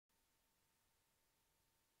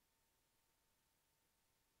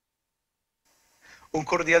Un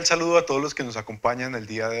cordial saludo a todos los que nos acompañan el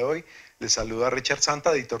día de hoy. Les saluda Richard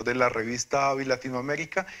Santa, editor de la revista AVI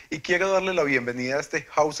Latinoamérica, y quiero darle la bienvenida a este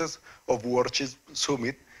Houses of Worship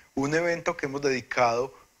Summit, un evento que hemos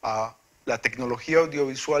dedicado a la tecnología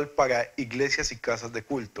audiovisual para iglesias y casas de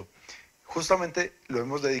culto. Justamente lo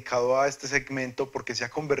hemos dedicado a este segmento porque se ha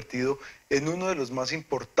convertido en uno de los más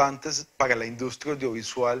importantes para la industria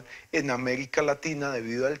audiovisual en América Latina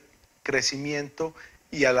debido al crecimiento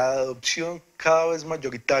y a la adopción cada vez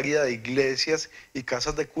mayoritaria de iglesias y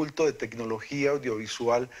casas de culto de tecnología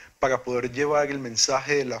audiovisual para poder llevar el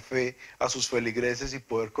mensaje de la fe a sus feligreses y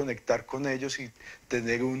poder conectar con ellos y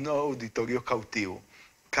tener un auditorio cautivo.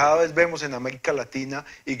 Cada vez vemos en América Latina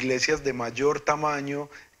iglesias de mayor tamaño,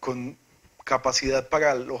 con capacidad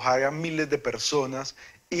para alojar a miles de personas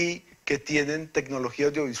y que tienen tecnología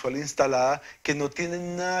audiovisual instalada, que no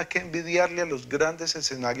tienen nada que envidiarle a los grandes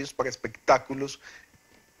escenarios para espectáculos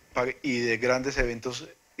y de grandes eventos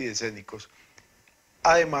escénicos.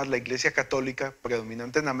 Además, la Iglesia Católica,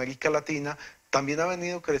 predominante en América Latina, también ha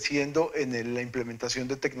venido creciendo en la implementación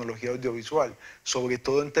de tecnología audiovisual, sobre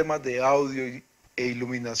todo en temas de audio e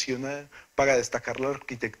iluminación para destacar la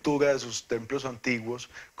arquitectura de sus templos antiguos,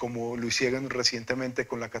 como lo hicieron recientemente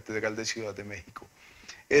con la Catedral de Ciudad de México.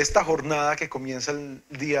 Esta jornada que comienza el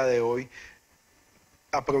día de hoy,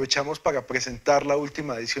 aprovechamos para presentar la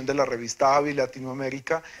última edición de la revista AVI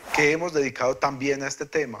Latinoamérica, que hemos dedicado también a este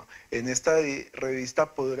tema. En esta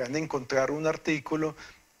revista podrán encontrar un artículo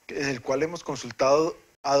en el cual hemos consultado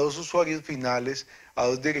a dos usuarios finales, a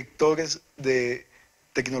dos directores de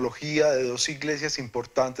tecnología de dos iglesias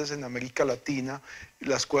importantes en América Latina,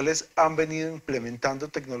 las cuales han venido implementando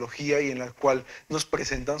tecnología y en la cual nos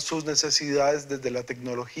presentan sus necesidades desde la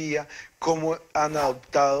tecnología, cómo han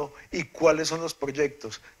adoptado y cuáles son los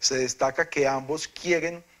proyectos. Se destaca que ambos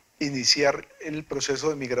quieren iniciar el proceso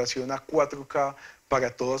de migración a 4K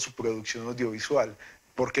para toda su producción audiovisual,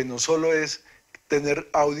 porque no solo es tener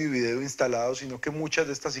audio y video instalados, sino que muchas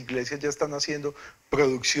de estas iglesias ya están haciendo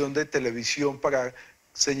producción de televisión para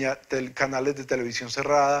canales de televisión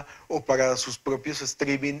cerrada o para sus propios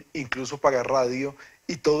streaming, incluso para radio,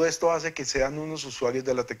 y todo esto hace que sean unos usuarios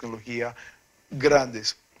de la tecnología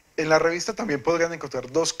grandes. En la revista también podrán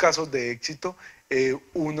encontrar dos casos de éxito,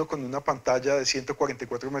 uno con una pantalla de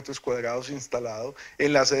 144 metros cuadrados instalado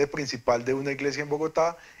en la sede principal de una iglesia en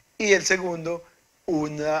Bogotá, y el segundo,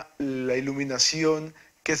 la iluminación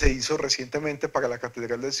que se hizo recientemente para la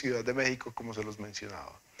Catedral de Ciudad de México, como se los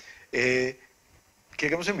mencionaba.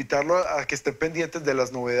 Queremos invitarlo a que estén pendientes de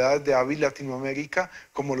las novedades de AVI Latinoamérica,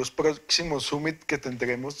 como los próximos Summit que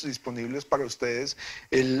tendremos disponibles para ustedes,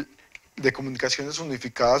 el de Comunicaciones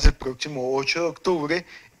Unificadas el próximo 8 de octubre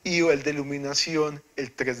y el de Iluminación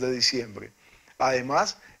el 3 de diciembre.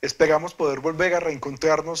 Además, esperamos poder volver a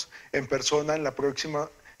reencontrarnos en persona en la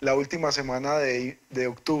última semana de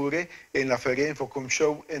octubre en la Feria de Infocom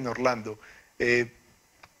Show en Orlando.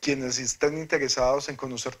 Quienes estén interesados en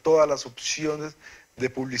conocer todas las opciones de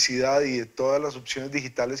publicidad y de todas las opciones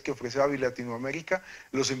digitales que ofrece AVI Latinoamérica,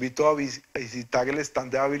 los invito a visitar el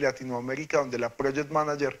stand de AVI Latinoamérica, donde la Project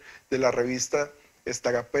Manager de la revista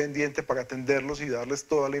estará pendiente para atenderlos y darles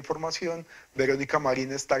toda la información. Verónica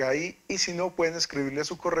Marín estará ahí, y si no, pueden escribirle a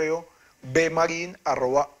su correo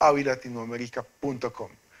bmarin@avilatinoamerica.com.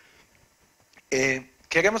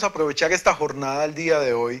 Queremos aprovechar esta jornada del día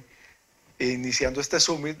de hoy, iniciando este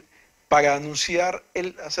summit, para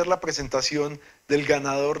hacer la presentación del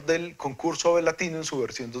ganador del concurso AVI Latino en su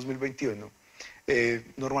versión 2021.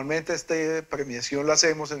 Normalmente esta premiación la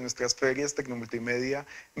hacemos en nuestras ferias Tecnomultimedia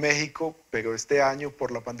México, pero este año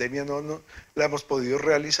por la pandemia no la hemos podido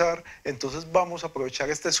realizar, entonces vamos a aprovechar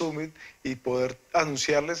este summit y poder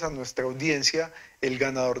anunciarles a nuestra audiencia el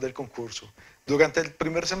ganador del concurso. Durante el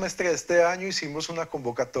primer semestre de este año hicimos una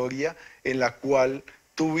convocatoria en la cual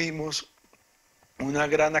tuvimos una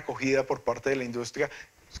gran acogida por parte de la industria,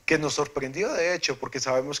 que nos sorprendió de hecho, porque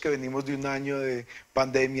sabemos que venimos de un año de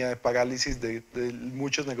pandemia, de parálisis,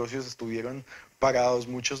 muchos negocios estuvieron parados,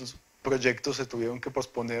 muchos proyectos se tuvieron que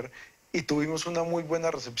posponer, y tuvimos una muy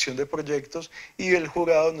buena recepción de proyectos, y el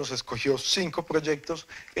jurado nos escogió 5 proyectos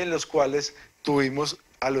en los cuales tuvimos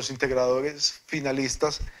a los integradores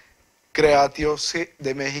finalistas: Creatio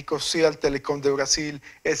de México, Cial Telecom de Brasil,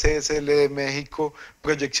 SSL de México,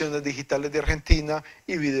 Proyecciones Digitales de Argentina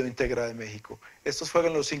y Video Integra de México. Estos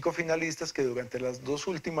fueron los 5 finalistas que durante las 2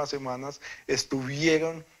 últimas semanas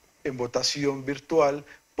estuvieron en votación virtual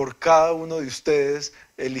por cada uno de ustedes,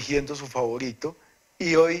 eligiendo su favorito.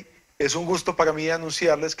 Y hoy es un gusto para mí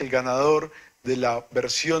anunciarles que el ganador de la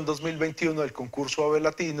versión 2021 del concurso AVI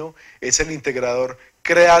Latino es el integrador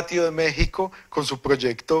Creatio de México, con su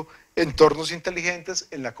proyecto entornos inteligentes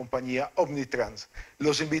en la compañía Omnitrans.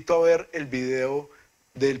 Los invito a ver el video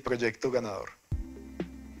del proyecto ganador.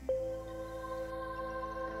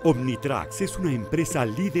 Omnitrax es una empresa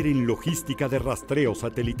líder en logística de rastreo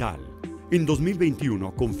satelital. En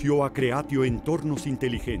 2021 confió a Creatio Entornos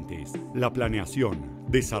Inteligentes la planeación,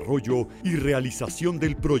 desarrollo y realización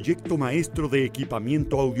del proyecto maestro de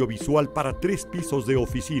equipamiento audiovisual para 3 pisos de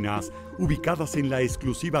oficinas ubicadas en la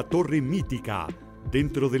exclusiva Torre Mítica,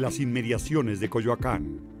 dentro de las inmediaciones de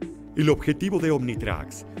Coyoacán. El objetivo de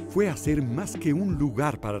Omnitrax fue hacer más que un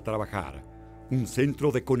lugar para trabajar, un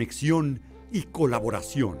centro de conexión y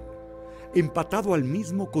colaboración, empatado al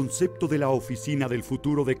mismo concepto de la oficina del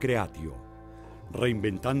futuro de Creatio,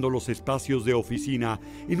 reinventando los espacios de oficina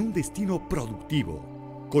en un destino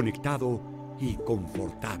productivo, conectado y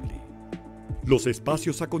confortable. Los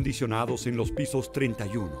espacios acondicionados en los pisos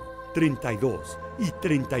 31, 32 y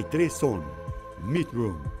 33 son Meet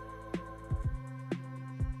Room,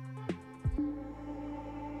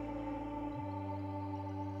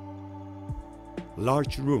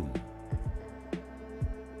 Large Room,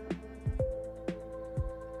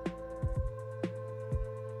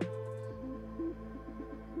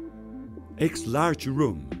 X-Large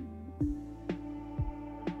Room,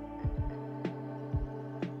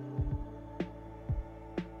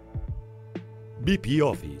 BP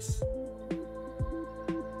Office,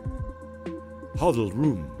 Huddle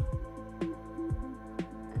Room,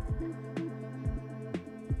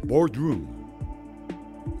 Boardroom,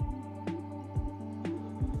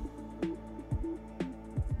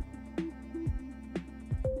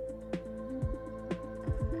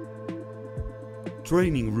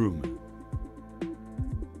 Training Room,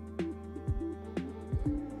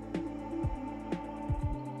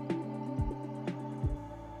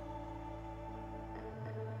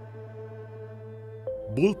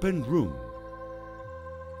 Bullpen Room,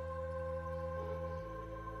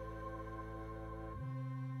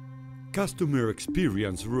 Customer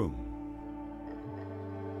Experience Room,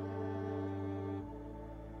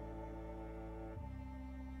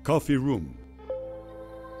 Coffee Room,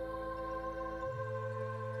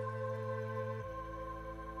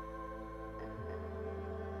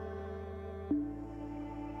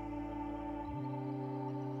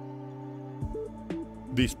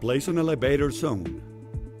 Displays on Elevator Zone,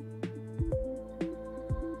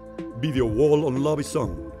 Video Wall on Lobby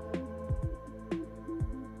Zone,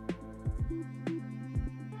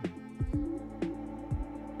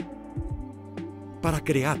 Para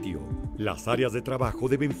Creatio, las áreas de trabajo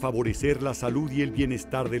deben favorecer la salud y el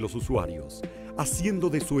bienestar de los usuarios, haciendo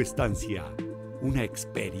de su estancia una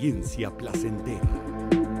experiencia placentera.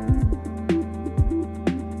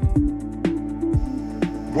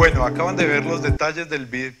 Bueno, acaban de ver los detalles del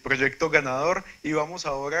proyecto ganador y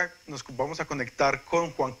nos vamos a conectar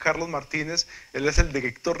con Juan Carlos Martínez. Él es el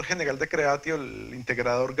director general de Creatio, el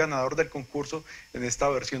integrador ganador del concurso en esta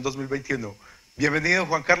versión 2021. Bienvenido,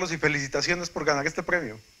 Juan Carlos, y felicitaciones por ganar este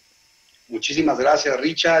premio. Muchísimas gracias,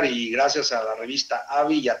 Richard, y gracias a la revista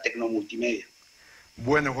AVI y a Tecnomultimedia.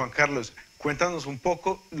 Bueno, Juan Carlos, cuéntanos un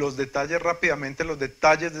poco rápidamente los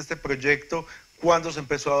detalles de este proyecto. ¿Cuándo se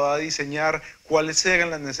empezó a diseñar? ¿Cuáles eran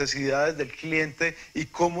las necesidades del cliente? ¿Y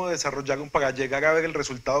cómo desarrollaron para llegar a ver el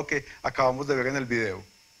resultado que acabamos de ver en el video?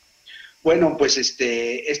 Bueno, pues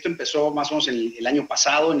esto empezó más o menos el año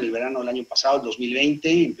pasado, en el verano del año pasado, el 2020,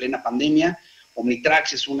 en plena pandemia.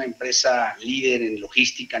 Omnitrax es una empresa líder en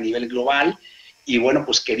logística a nivel global y bueno,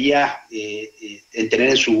 pues quería tener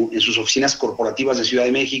en sus oficinas corporativas de Ciudad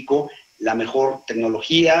de México la mejor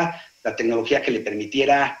tecnología, la tecnología que le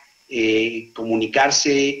permitiera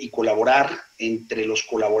comunicarse y colaborar entre los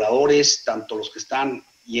colaboradores, tanto los que están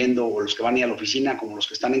yendo o los que van a ir a la oficina como los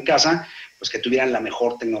que están en casa, pues que tuvieran la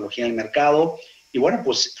mejor tecnología en el mercado. Y bueno,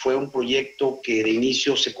 pues fue un proyecto que de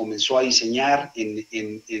inicio se comenzó a diseñar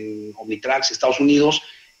en Omnitrax, Estados Unidos,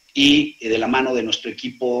 y de la mano de nuestro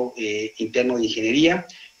equipo interno de ingeniería.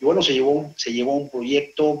 Y bueno, se llevó un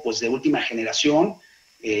proyecto pues de última generación,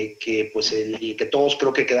 que todos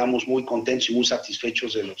creo que quedamos muy contentos y muy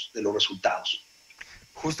satisfechos de los resultados.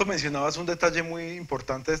 Justo mencionabas un detalle muy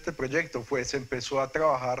importante de este proyecto, se empezó a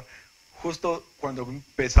trabajar justo cuando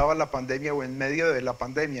empezaba la pandemia o en medio de la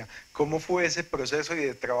pandemia. ¿Cómo fue ese proceso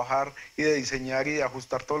de trabajar y de diseñar y de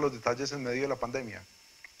ajustar todos los detalles en medio de la pandemia?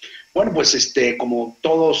 Bueno, pues como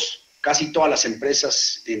casi todas las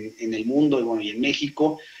empresas en el mundo y, bueno, y en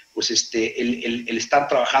México, pues el estar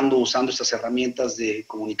trabajando usando estas herramientas de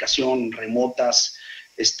comunicación remotas,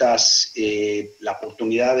 la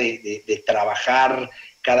oportunidad de trabajar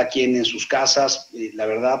cada quien en sus casas, la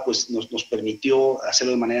verdad, pues nos permitió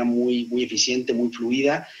hacerlo de manera muy, muy eficiente, muy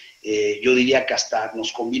fluida, Yo diría que hasta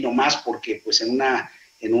nos convino más porque pues en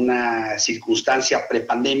una circunstancia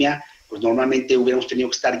prepandemia, pues normalmente hubiéramos tenido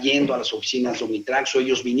que estar yendo a las oficinas de Omnitrax o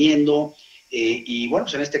ellos viniendo, y bueno,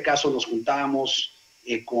 pues en este caso nos juntábamos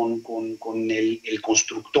con el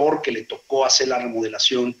constructor que le tocó hacer la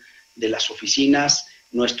remodelación de las oficinas,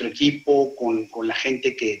 nuestro equipo, con la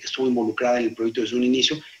gente que estuvo involucrada en el proyecto desde un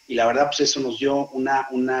inicio, y la verdad, pues eso nos dio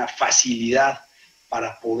una facilidad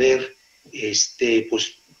para poder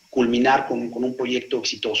pues, culminar con un proyecto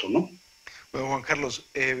exitoso, ¿no? Bueno, Juan Carlos,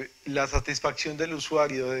 la satisfacción del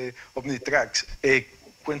usuario de Omnitrax,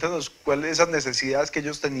 cuéntanos cuáles esas necesidades que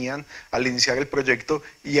ellos tenían al iniciar el proyecto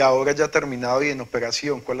y ahora ya terminado y en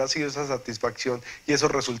operación, ¿cuál ha sido esa satisfacción y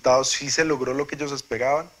esos resultados? ¿Sí se logró lo que ellos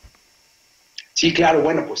esperaban? Sí, claro,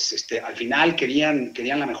 bueno, pues al final querían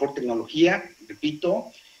la mejor tecnología,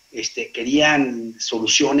 repito, querían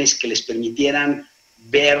soluciones que les permitieran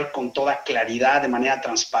ver con toda claridad, de manera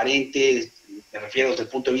transparente, me refiero desde el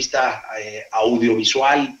punto de vista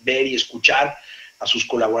audiovisual, ver y escuchar a sus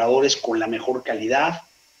colaboradores con la mejor calidad,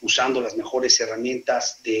 usando las mejores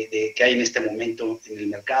herramientas que hay en este momento en el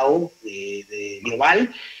mercado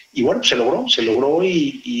global. Y bueno, pues se logró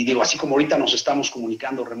y digo, así como ahorita nos estamos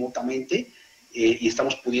comunicando remotamente, y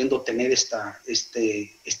estamos pudiendo tener esta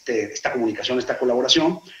comunicación, esta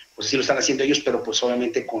colaboración, pues así lo están haciendo ellos, pero pues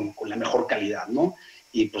obviamente con la mejor calidad, ¿no?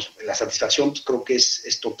 Y pues la satisfacción pues, creo que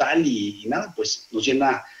es total y nada, pues nos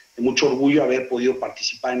llena de mucho orgullo haber podido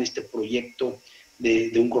participar en este proyecto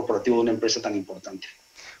de un corporativo, de una empresa tan importante.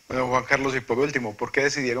 Bueno, Juan Carlos, y por último, ¿por qué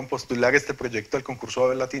decidieron postular este proyecto al concurso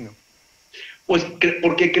AVI Latino? Pues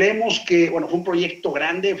porque creemos que, bueno, fue un proyecto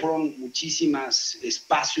grande, fueron muchísimos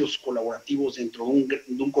espacios colaborativos dentro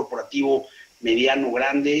de un corporativo mediano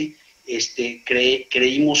grande.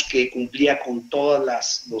 Creímos que cumplía con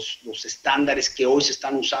todos los estándares que hoy se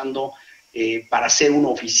están usando para hacer una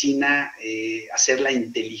oficina, hacerla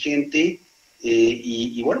inteligente,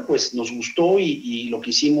 y bueno, pues nos gustó y lo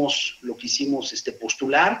quisimos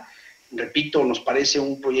postular. Repito, nos parece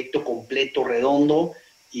un proyecto completo, redondo,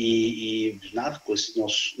 y pues nada, pues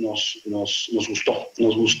nos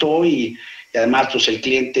gustó y además pues el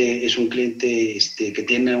cliente es un cliente que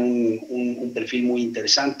tiene un perfil muy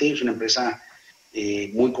interesante, es una empresa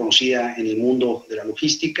muy conocida en el mundo de la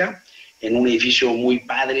logística, en un edificio muy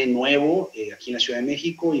padre, nuevo, aquí en la Ciudad de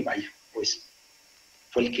México, y vaya, pues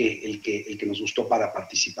fue el que nos gustó para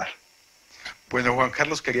participar. Bueno, Juan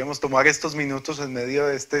Carlos, queríamos tomar estos minutos en medio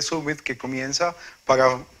de este summit que comienza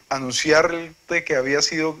para anunciarte que había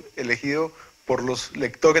sido elegido por los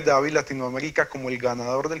lectores de AVI Latinoamérica como el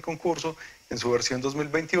ganador del concurso en su versión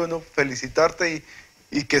 2021. Felicitarte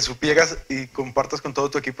y que supieras y compartas con todo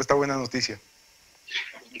tu equipo esta buena noticia.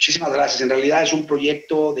 Muchísimas gracias. En realidad es un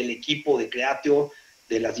proyecto del equipo de Creatio,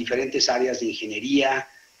 de las diferentes áreas de ingeniería,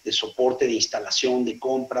 de soporte, de instalación, de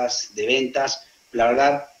compras, de ventas. La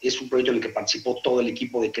verdad es un proyecto en el que participó todo el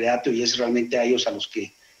equipo de Creatio y es realmente a ellos a los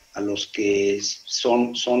que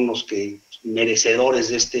son los que merecedores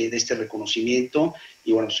de este reconocimiento,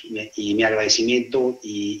 y bueno, y mi agradecimiento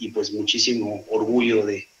y pues muchísimo orgullo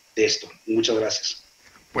de esto. Muchas gracias.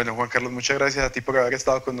 Bueno, Juan Carlos, muchas gracias a ti por haber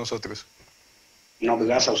estado con nosotros. No, pues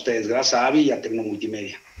gracias a ustedes, gracias a AVI y a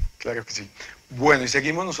Tecnomultimedia. Claro que sí. Bueno, y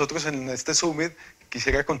seguimos nosotros en este Summit.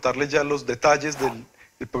 Quisiera contarles ya los detalles del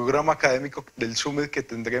programa académico del Summit que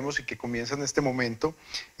tendremos y que comienza en este momento.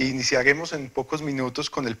 E iniciaremos en pocos minutos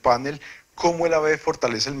con el panel Cómo el AVE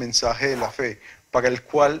fortalece el mensaje de la fe, para el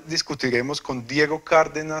cual discutiremos con Diego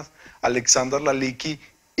Cárdenas, Alexander Laliki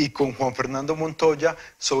y con Juan Fernando Montoya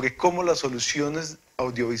sobre cómo las soluciones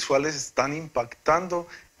audiovisuales están impactando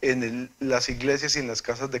en las iglesias y en las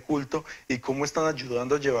casas de culto y cómo están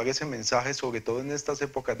ayudando a llevar ese mensaje, sobre todo en estas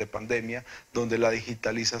épocas de pandemia, donde la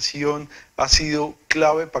digitalización ha sido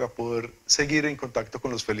clave para poder seguir en contacto con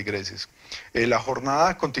los feligreses. La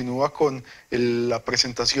jornada continúa con la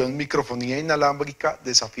presentación Microfonía Inalámbrica,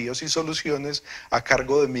 Desafíos y Soluciones, a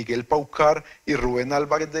cargo de Miguel Paucar y Rubén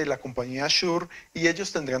Álvarez de la compañía Shure, y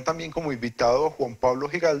ellos tendrán también como invitado a Juan Pablo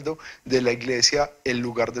Giraldo de la iglesia El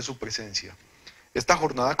Lugar de su Presencia. Esta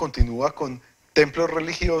jornada continúa con Templos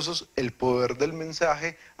Religiosos, el poder del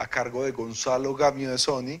mensaje, a cargo de Gonzalo Gamio de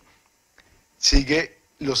Sony. Sigue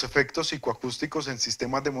Los efectos psicoacústicos en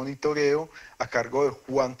sistemas de monitoreo, a cargo de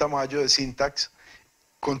Juan Tamayo de Syntax.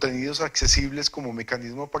 Contenidos accesibles como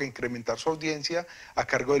mecanismo para incrementar su audiencia, a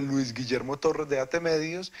cargo de Luis Guillermo Torres de AT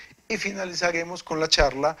Medios. Y finalizaremos con la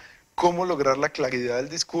charla Cómo lograr la claridad del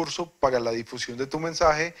discurso para la difusión de tu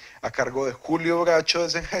mensaje, a cargo de Julio Bracho de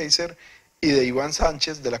Sennheiser y de Iván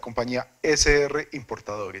Sánchez de la compañía SR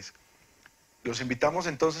Importadores. Los invitamos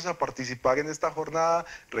entonces a participar en esta jornada.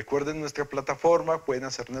 Recuerden nuestra plataforma, pueden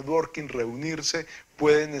hacer networking, reunirse,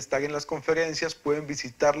 pueden estar en las conferencias, pueden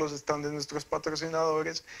visitar los stands de nuestros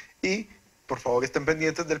patrocinadores y por favor estén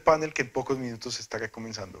pendientes del panel que en pocos minutos estará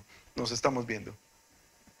comenzando. Nos estamos viendo.